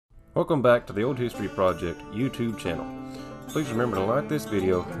Welcome back to the Old History Project YouTube channel. Please remember to like this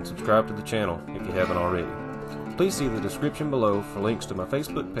video and subscribe to the channel if you haven't already. Please see the description below for links to my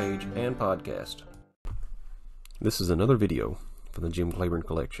Facebook page and podcast. This is another video from the Jim Claborn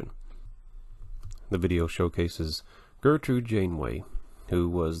collection. The video showcases Gertrude Janeway, who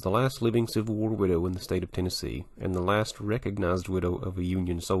was the last living Civil War widow in the state of Tennessee and the last recognized widow of a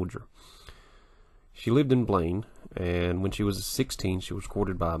Union soldier. She lived in Blaine, and when she was 16, she was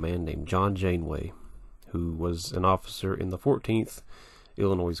courted by a man named John Janeway, who was an officer in the 14th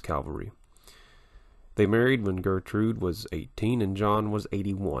Illinois Cavalry. They married when Gertrude was 18 and John was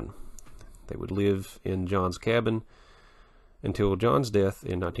 81. They would live in John's cabin until John's death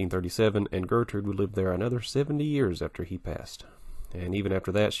in 1937, and Gertrude would live there another 70 years after he passed. And even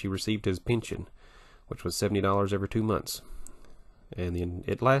after that, she received his pension, which was $70 every 2 months. And then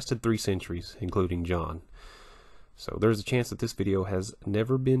it lasted 3 centuries, including John. So there's a chance that this video has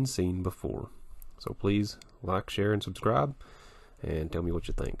never been seen before. So please like, share, and subscribe, and tell me what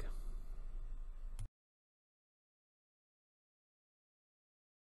you think.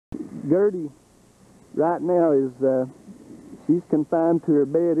 Gertie right now is she's confined to her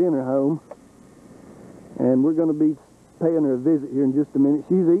bed in her home, and we're going to be paying her a visit here in just a minute.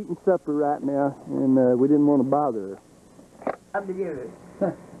 She's eating supper right now, and we didn't want to bother her. How many years?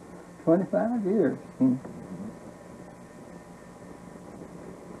 25 years.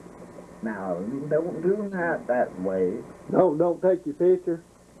 Now, don't do that way. No, don't take your picture.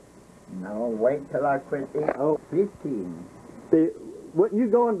 No, wait till I quit eating. Oh. 15. What, you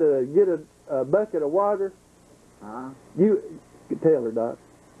going to get a bucket of water? Huh? You tell her, Doc.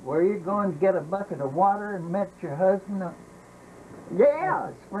 Were you going to get a bucket of water and met your husband at Yeah.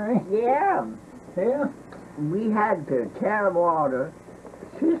 the spring? Yeah. Yeah. We had to carry water.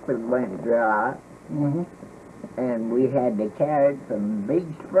 The system went dry, Mm-hmm. and we had to carry it from Big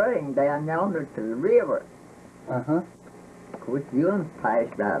Spring down yonder to the river. Uh-huh. Of course, you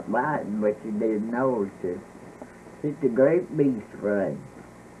passed out by it, but you didn't know it's a great big spring.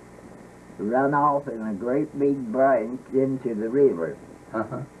 Run off in a great big branch into the river.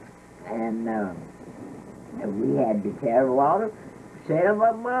 Uh-huh. And we had to carry water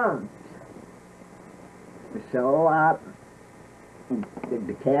 7 months. So I did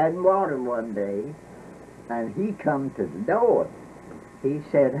the carrying water one day, and he come to the door. He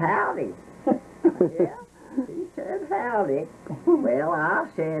said, "Howdy." Yeah, he said, "Howdy." Well, I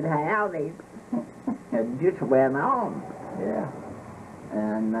said, "Howdy," and just went on. Yeah.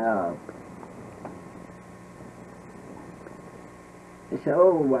 And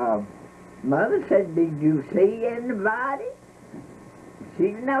so Mother said, "Did you see anybody?"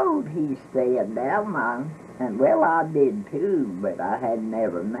 She knowed he stayed down there, and well, I did too, but I had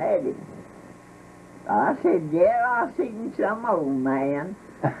never met him. I said, "Yeah, I seen some old man."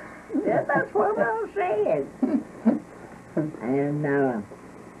 Yeah, that's what I said. And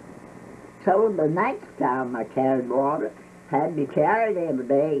so the next time I carried water, had to carry it every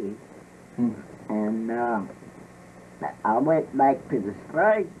day. And I went back to the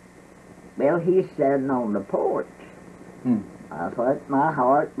spring. Well, he's sitting on the porch. I thought my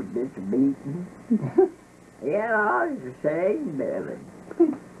heart was just beating. Yeah, I was the same, Billy.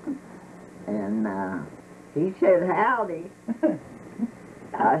 And he said, "Howdy."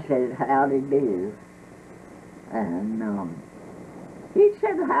 I said, "Howdy do." And he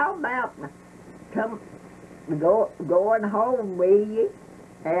said, "How about going home with you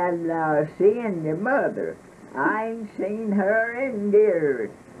and seeing your mother? I ain't seen her in years."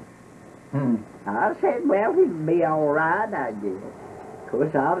 I said, "Well, he'd be all right, I guess." Of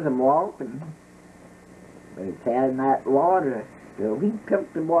course, I was walking, but carrying that water. So he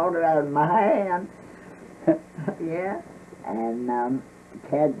took the water out of my hand, yeah, and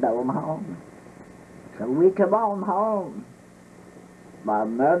carried on home. So we come on home. My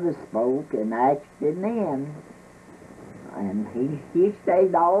mother spoke and asked him in, and he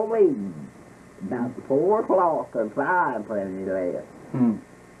stayed all evening, about 4 o'clock or 5 when he left.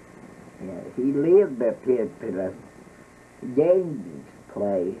 Yeah, he lived up here to the James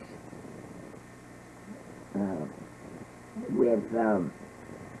place with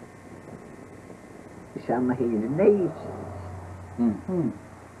some of his nieces.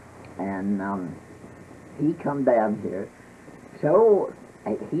 And he come down here. So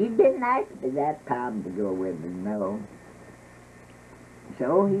he didn't ask me that time to go with him, no.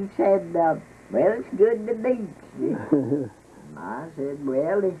 So he said, "Well, it's good to meet you." I said,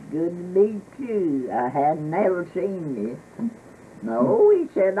 "Well, it's good to meet you. I hadn't never seen you." "No," he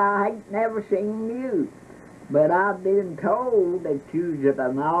said, "I ain't never seen you. But I've been told that you're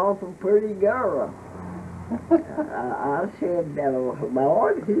an awful pretty girl." I said,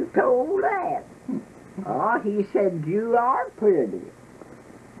 Lord, who told that? Oh, he said, you are pretty.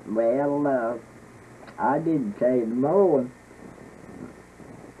 Well, I didn't say no more.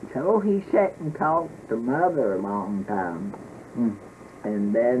 So he sat and talked to Mother a long time.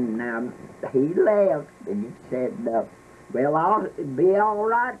 And then he left, and he said, well, I'll be all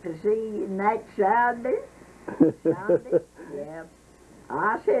right to see you next Sunday. Sunday? Yeah.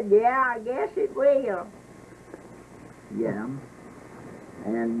 I said, yeah, I guess it will. Yeah.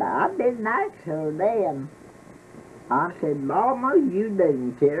 And I didn't ask her then. I said, Mama, you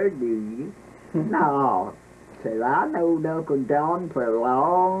didn't care, do you? No. Said, I knowed Uncle John for a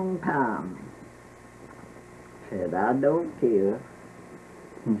long time. Said, I don't care.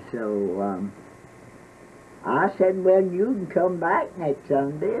 So, I said, well, you can come back next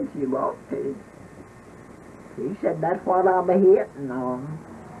Sunday if you want to. He said, that's what I'll be hitting on.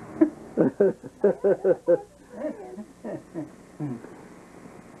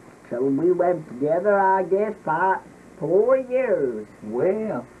 So we went together, I guess, 4 years.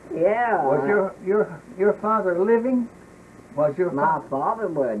 Well, Yeah. was your father living? Was your My father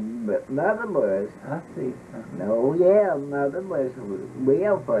wasn't, but Mother was. I see. No, yeah, Mother was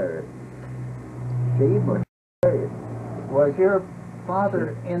real first. She was first. Was your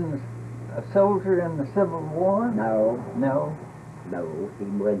father a soldier in the Civil War? No, No. no, he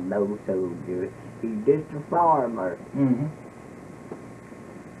wasn't no soldier. He's just a farmer. Mm-hmm.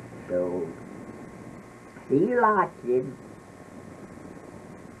 So, he liked it.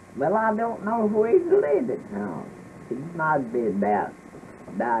 Well, I don't know where he's living now. He might be about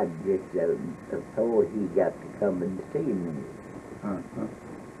died just before he got to come and see me.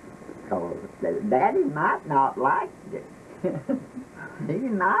 Cause Daddy might not like it. He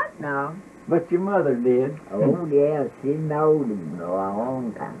might know. But your mother did. Oh yeah, she knowed him a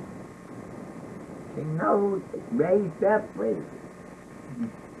long time. She knowed, raised up with him.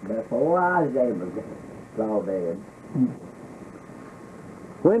 Before I was ever saw that.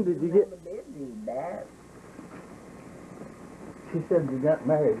 When did you get? Never did read that. She said you got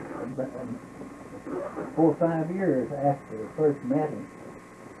married about 4 or 5 years after you first met him.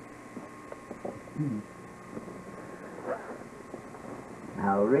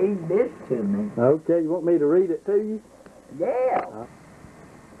 Now read this to me. Okay, you want me to read it to you? Yeah.